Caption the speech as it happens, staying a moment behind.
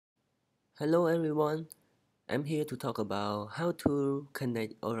Hello everyone, I'm here to talk about how to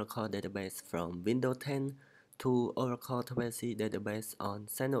connect Oracle database from Windows 10 to Oracle 20 database on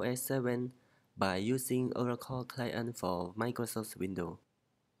Centos 7 by using Oracle client for Microsoft Windows.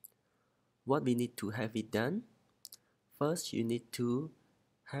 What we need to have it done? First, you need to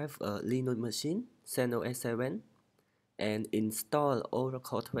have a Linux machine, Centos 7, and install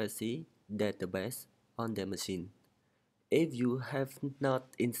Oracle 20 database on the machine. If you have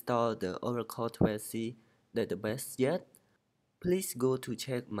not installed the Oracle 20 database yet, please go to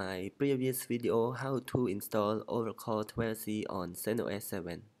check my previous video how to install Oracle 20 on Centos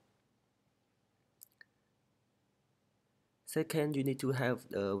 7. Second, you need to have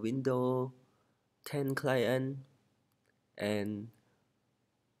the Windows 10 client, and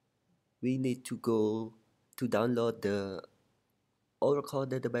we need to go to download the Oracle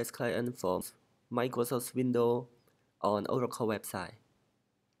database client from Microsoft Windows on Oracle website.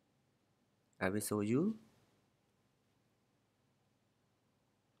 I will show you.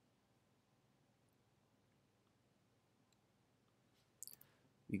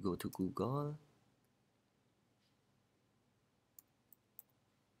 We go to Google.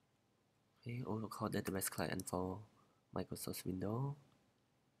 Okay, Oracle database client for Microsoft Windows.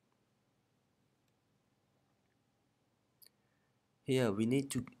 Here we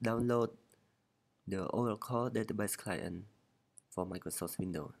need to download the Oracle database client for Microsoft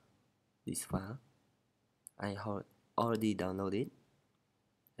Windows. This file I already downloaded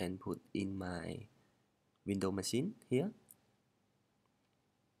and put in my Windows machine here.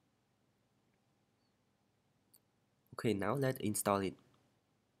 Okay, now let's install it.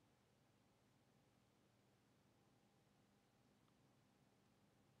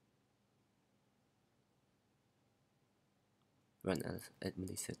 Run as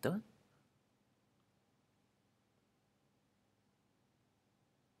administrator.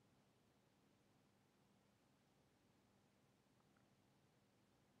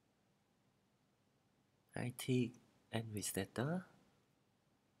 IT administrator.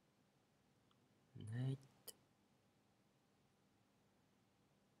 Next.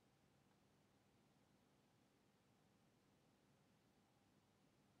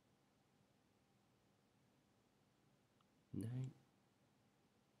 Next.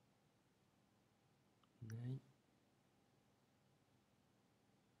 Next.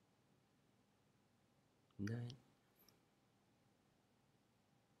 Next.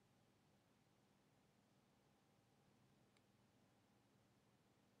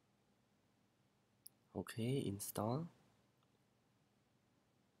 Okay, install.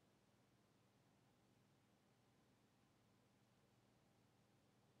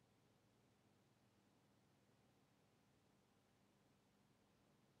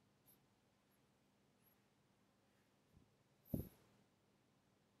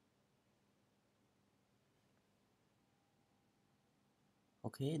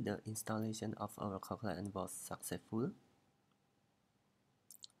 Okay, the installation of Oracle client was successful.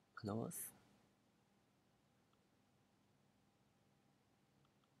 Close.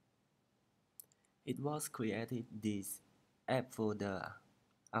 It was created this app folder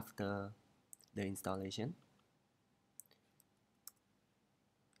after the installation.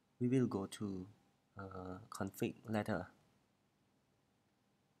 We will go to config later.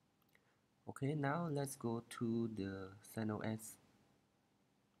 Okay, now let's go to the Centos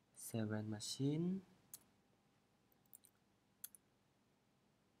 7 machine.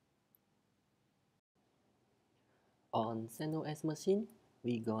 On Centos machine,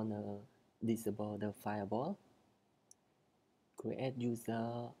 we gonna disable the firewall, create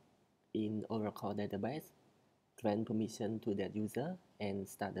user in Oracle database, grant permission to that user, and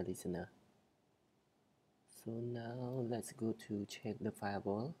start the listener. So now let's go to check the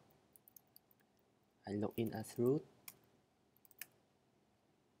firewall. I log in as root.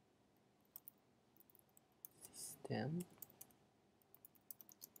 System.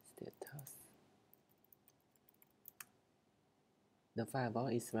 Status. The firewall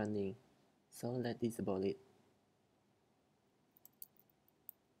is running, so let's disable it.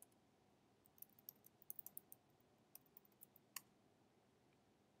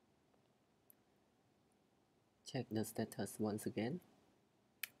 Check the status once again.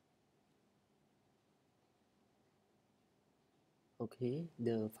 Okay,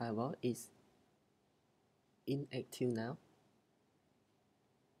 the firewall is inactive now.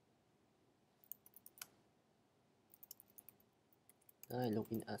 Now I log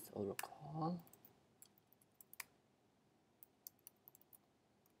in as Oracle.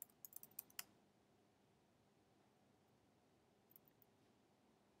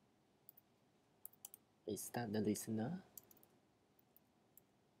 I start the listener.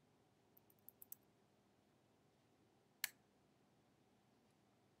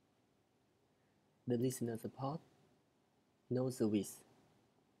 the listener support, no service.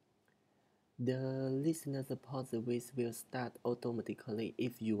 The listener support service will start automatically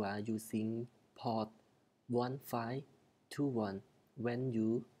if you are using port 1521 when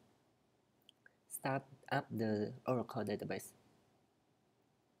you start up the Oracle database.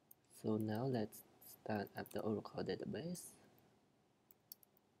 So now let's start up the Oracle database.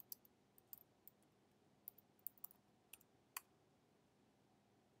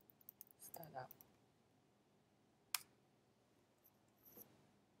 Start up.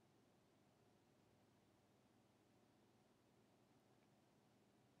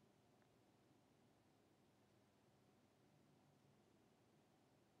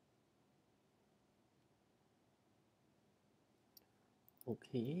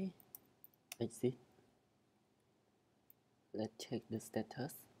 Okay, exit. Let's check the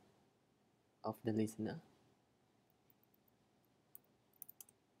status of the listener.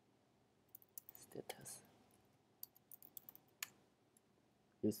 Status.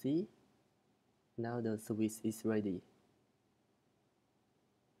 You see, now the service is ready.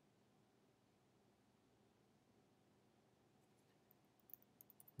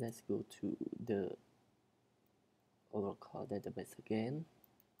 Let's go to the Oracle database again.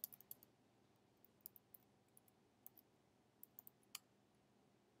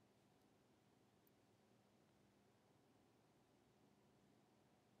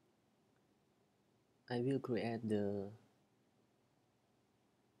 I will create the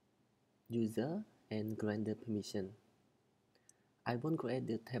user and grant the permission. I won't create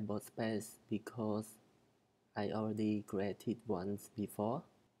the table space because I already created once before.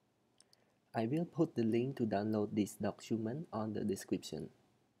 I will put the link to download this document on the description.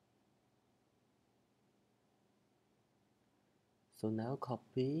 So now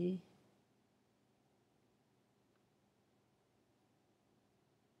copy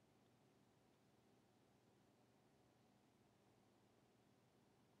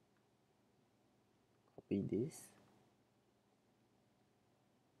this.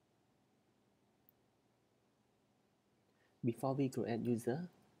 Before we create user,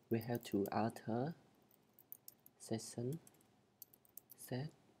 we have to alter session set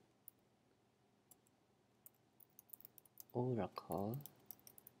Oracle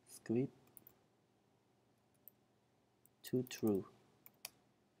script to true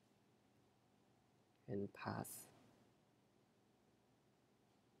and pass.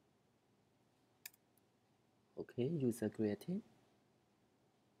 Okay, user created.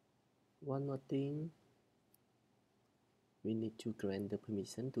 One more thing, we need to grant the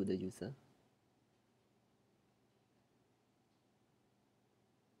permission to the user.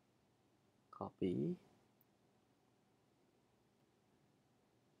 Copy,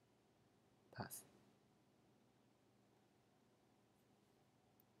 pass.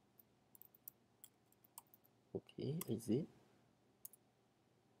 Okay, exit.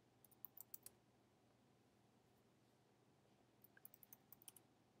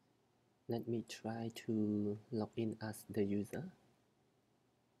 Let me try to log in as the user.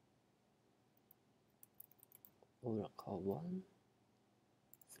 Oracle 1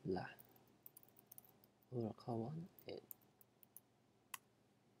 slash Oracle 1 and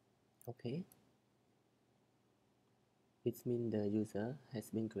okay. It means the user has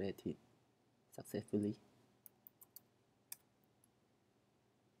been created successfully.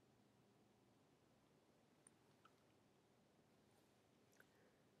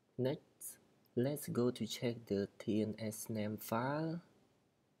 Next, let's go to check the tnsname file.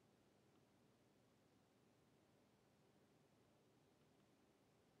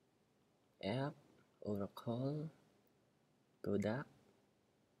 App, Oracle, product.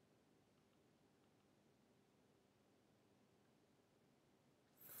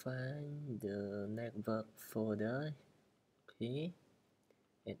 Find the network folder. Okay,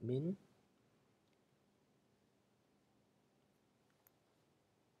 admin.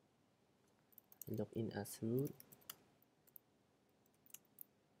 Log in as root.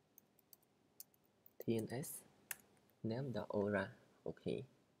 tnsname.ora. Okay.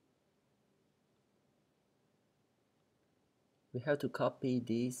 We have to copy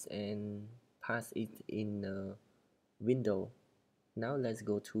this and pass it in a window. Now let's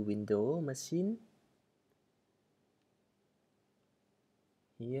go to window machine.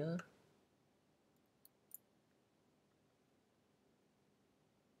 Here.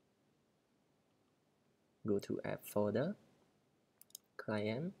 Go to app folder,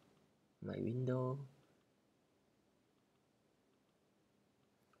 client, my window,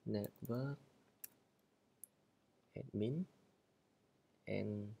 network, admin,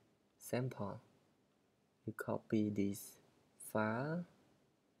 and sample. You copy this file,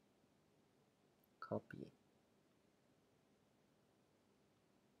 copy,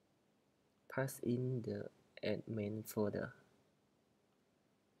 pass in the admin folder,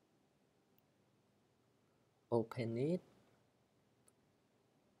 open it,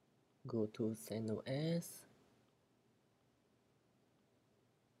 go to Centos,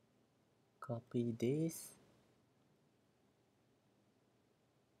 copy this,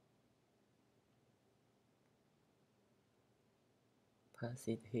 pass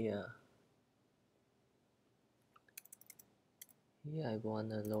it here. Here I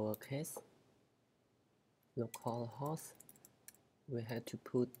want a lowercase, localhost. We have to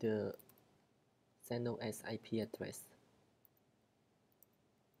put the Centos IP address.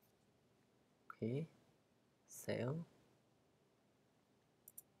 Okay, save.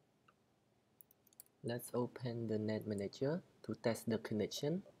 Let's open the Net Manager to test the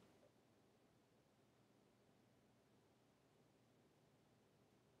connection.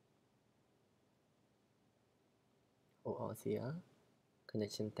 ORCR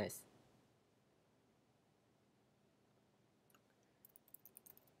connection test.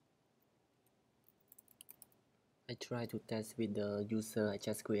 I try to test with the user I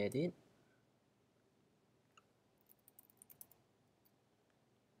just created.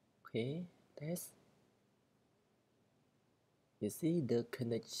 Okay, test. You see the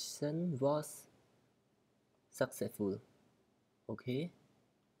connection was successful. Okay.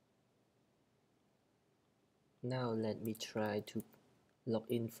 Now let me try to log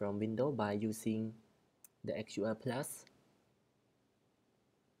in from Windows by using the sqlplus.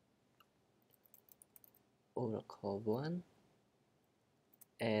 Oracle 1.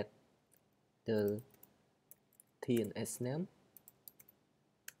 Add the tnsname,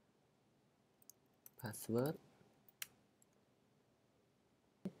 password.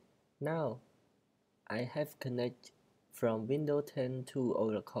 Now I have connected from Windows 10 to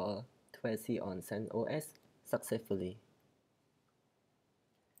Oracle 20 on Centos successfully.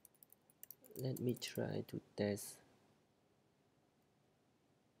 Let me try to test.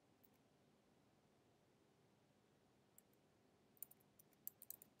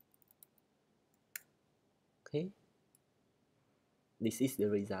 Okay, this is the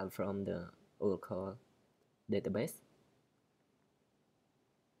result from the Oracle database.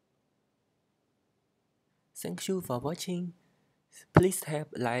 Thank you for watching. Please have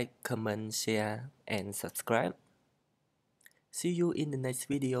like, comment, share and subscribe. See you in the next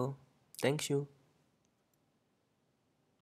video. Thank you.